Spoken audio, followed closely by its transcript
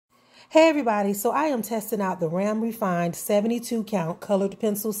Hey everybody, so I am testing out the Raam Refined 72 count colored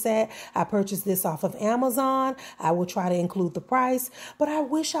pencil set. I purchased this off of Amazon. I will try to include the price, but I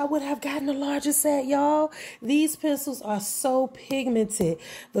wish I would have gotten a larger set, y'all. These pencils are so pigmented.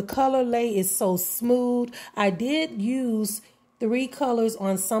 The color lay is so smooth. I did use 3 colors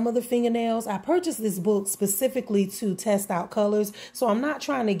on some of the fingernails. I purchased this book specifically to test out colors, so I'm not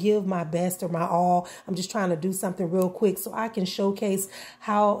trying to give my best or my all. I'm just trying to do something real quick so I can showcase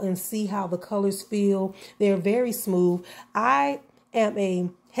how and see how the colors feel. They're very smooth. I am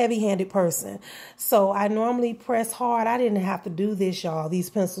a heavy-handed person, so I normally press hard. I didn't have to do this, y'all. These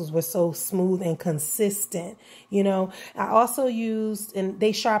pencils were so smooth and consistent, you know. I also used, and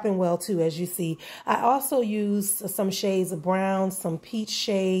they sharpen well too, as you see. I also used some shades of brown, some peach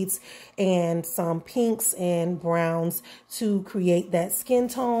shades, and some pinks and browns to create that skin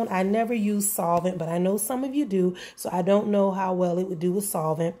tone. I never use solvent, but I know some of you do, so I don't know how well it would do with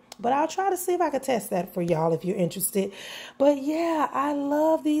solvent. But I'll try to see if I can test that for y'all if you're interested. But yeah, I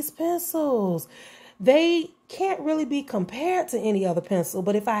love these pencils. They can't really be compared to any other pencil.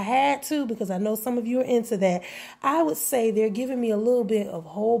 But if I had to, because I know some of you are into that, I would say they're giving me a little bit of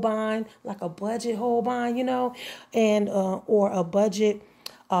Holbein, like a budget Holbein, you know, and or a budget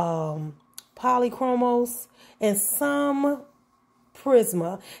polychromos and some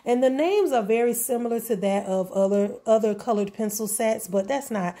Prisma, and the names are very similar to that of other colored pencil sets, but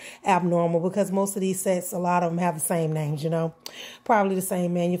that's not abnormal because most of these sets, a lot of them have the same names, you know, probably the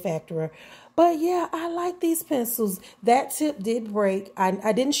same manufacturer. But yeah, I like these pencils. That tip did break.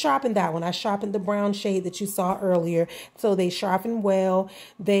 I didn't sharpen that one. I sharpened the brown shade that you saw earlier, so they sharpen well.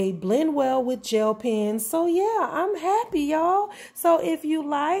 They blend well with gel pens. So yeah, I'm happy, y'all. So if you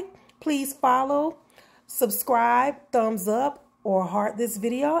like, please follow, subscribe, thumbs up, or heart this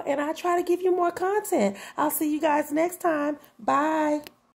video, and I try to give you more content. I'll see you guys next time. Bye.